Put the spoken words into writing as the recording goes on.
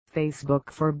Facebook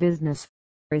for Business.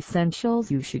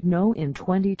 Essentials you should know in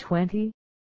 2020.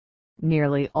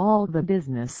 Nearly all the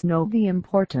business know the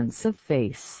importance of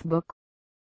Facebook.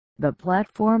 The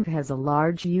platform has a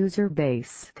large user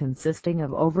base consisting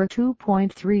of over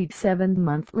 2.37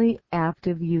 monthly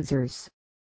active users.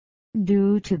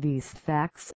 Due to these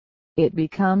facts, it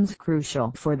becomes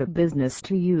crucial for the business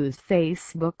to use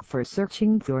Facebook for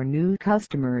searching for new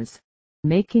customers,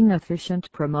 making efficient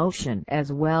promotion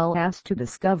as well as to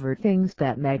discover things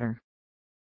that matter.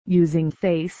 Using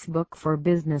Facebook for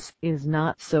Business is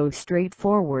not so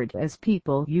straightforward as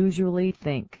people usually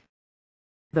think.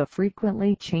 The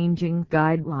frequently changing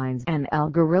guidelines and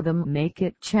algorithm make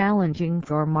it challenging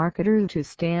for marketers to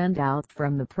stand out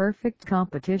from the perfect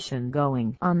competition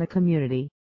going on in the community.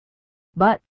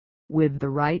 But, with the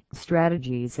right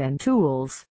strategies and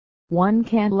tools, one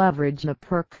can leverage the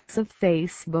perks of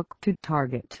Facebook to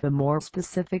target a more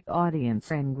specific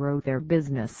audience and grow their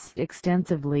business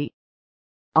extensively.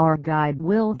 Our guide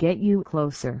will get you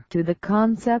closer to the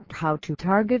concept how to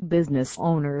target business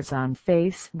owners on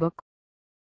Facebook.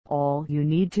 All you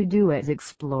need to do is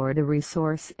explore the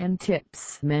resource and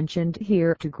tips mentioned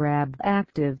here to grab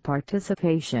active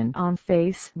participation on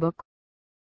Facebook.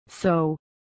 So,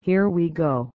 here we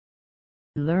go.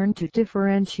 Learn to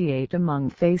differentiate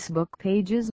among Facebook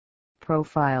pages,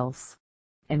 profiles,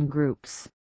 and groups.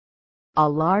 A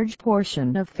large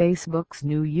portion of Facebook's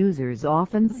new users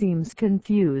often seems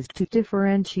confused to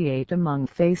differentiate among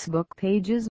Facebook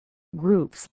pages,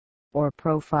 groups, or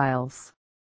profiles.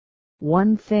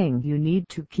 One thing you need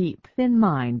to keep in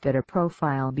mind that a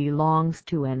profile belongs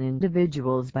to an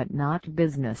individuals but not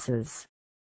businesses.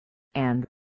 And,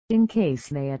 in case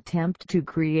they attempt to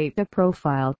create a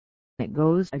profile, it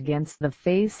goes against the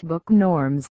Facebook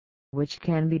norms, which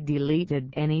can be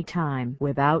deleted anytime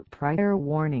without prior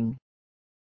warning.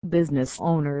 Business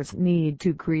owners need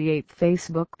to create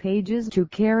Facebook pages to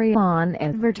carry on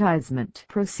advertisement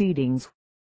proceedings.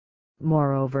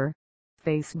 Moreover,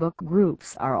 Facebook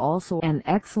groups are also an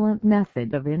excellent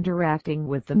method of interacting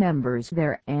with the members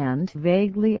there and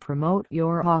vaguely promote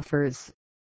your offers.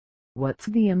 What's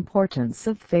the importance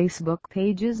of Facebook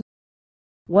pages?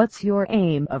 What's your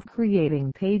aim of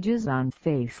creating pages on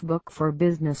Facebook for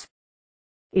Business?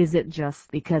 Is it just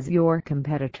because your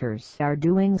competitors are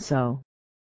doing so?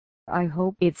 I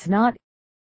hope it's not.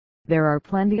 There are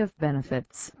plenty of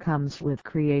benefits comes with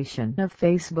creation of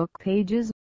Facebook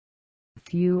pages.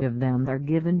 Few of them are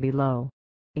given below.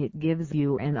 It gives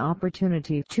you an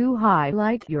opportunity to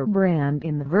highlight your brand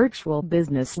in the virtual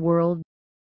business world.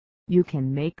 You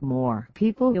can make more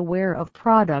people aware of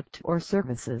product or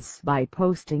services by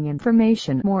posting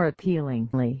information more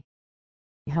appealingly.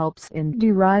 Helps in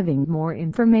deriving more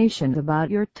information about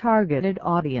your targeted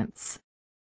audience.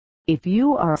 If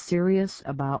you are serious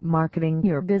about marketing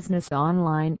your business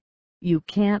online, you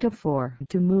can't afford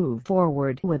to move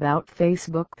forward without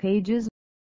Facebook pages.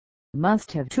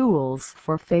 Must-have tools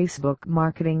for Facebook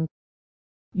marketing.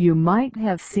 You might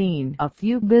have seen a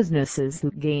few businesses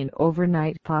who gained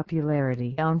overnight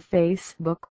popularity on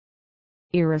Facebook.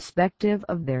 Irrespective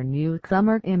of their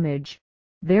newcomer image,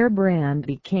 their brand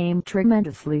became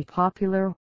tremendously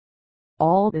popular.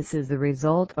 All this is the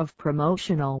result of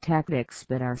promotional tactics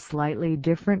that are slightly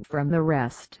different from the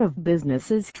rest of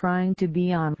businesses trying to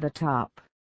be on the top.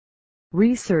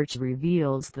 Research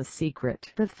reveals the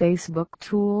secret that Facebook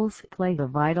tools play a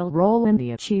vital role in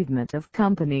the achievement of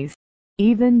companies,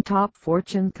 even top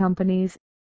Fortune companies.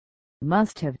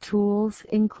 Must-have tools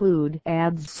include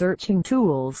ads searching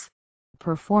tools,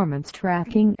 performance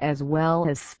tracking as well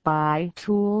as spy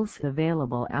tools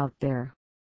available out there.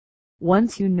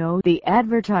 Once you know the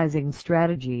advertising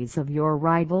strategies of your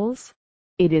rivals,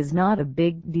 it is not a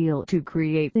big deal to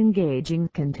create engaging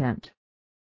content.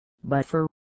 But for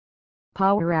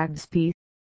PowerAdSP,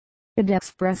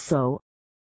 AdEspresso,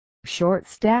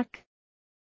 ShortStack,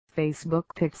 Facebook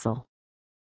Pixel.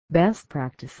 Best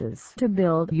practices to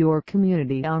build your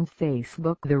community on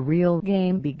Facebook. The real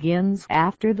game begins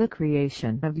after the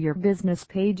creation of your business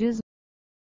pages.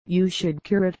 You should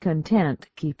curate content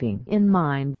keeping in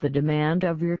mind the demand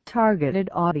of your targeted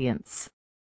audience.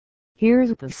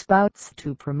 Here's the spouts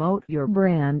to promote your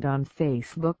brand on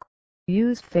Facebook.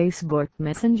 Use Facebook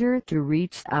Messenger to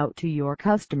reach out to your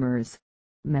customers.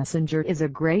 Messenger is a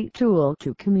great tool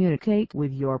to communicate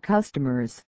with your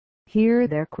customers, hear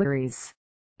their queries,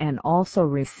 and also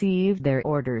receive their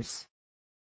orders.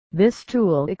 This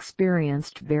tool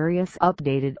experienced various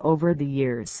updated over the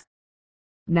years.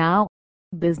 Now,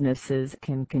 businesses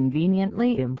can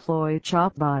conveniently employ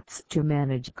chatbots to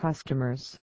manage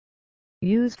customers.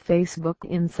 Use Facebook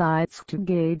Insights to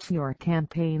gauge your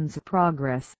campaign's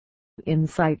progress.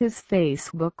 Insight is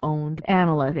Facebook-owned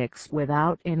analytics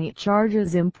without any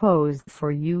charges imposed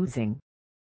for using.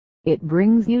 It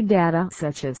brings you data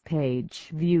such as page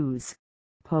views,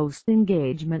 post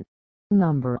engagement,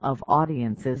 number of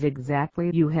audiences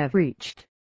exactly you have reached,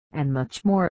 and much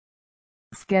more.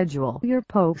 Schedule your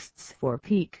posts for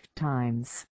peak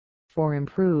times. For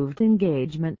improved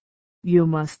engagement, you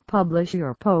must publish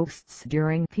your posts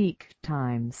during peak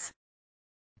times.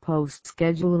 Post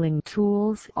scheduling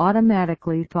tools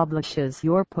automatically publishes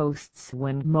your posts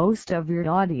when most of your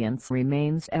audience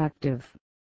remains active.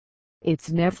 It's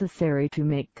necessary to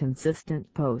make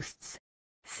consistent posts.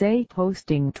 Say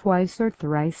posting twice or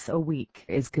thrice a week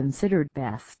is considered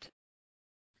best.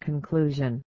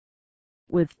 Conclusion.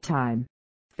 With time,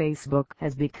 Facebook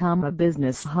has become a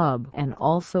business hub and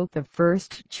also the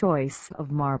first choice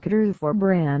of marketers for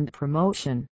brand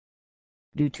promotion.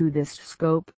 Due to this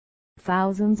scope,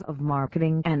 thousands of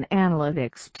marketing and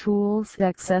analytics tools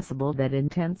accessible that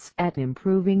intends at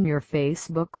improving your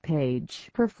Facebook page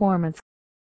performance.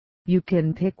 You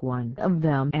can pick one of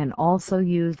them and also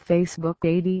use Facebook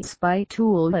Ad Spy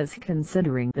tool as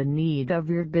considering the need of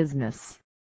your business.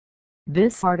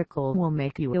 This article will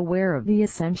make you aware of the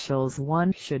essentials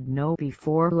one should know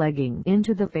before legging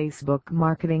into the Facebook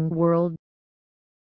marketing world.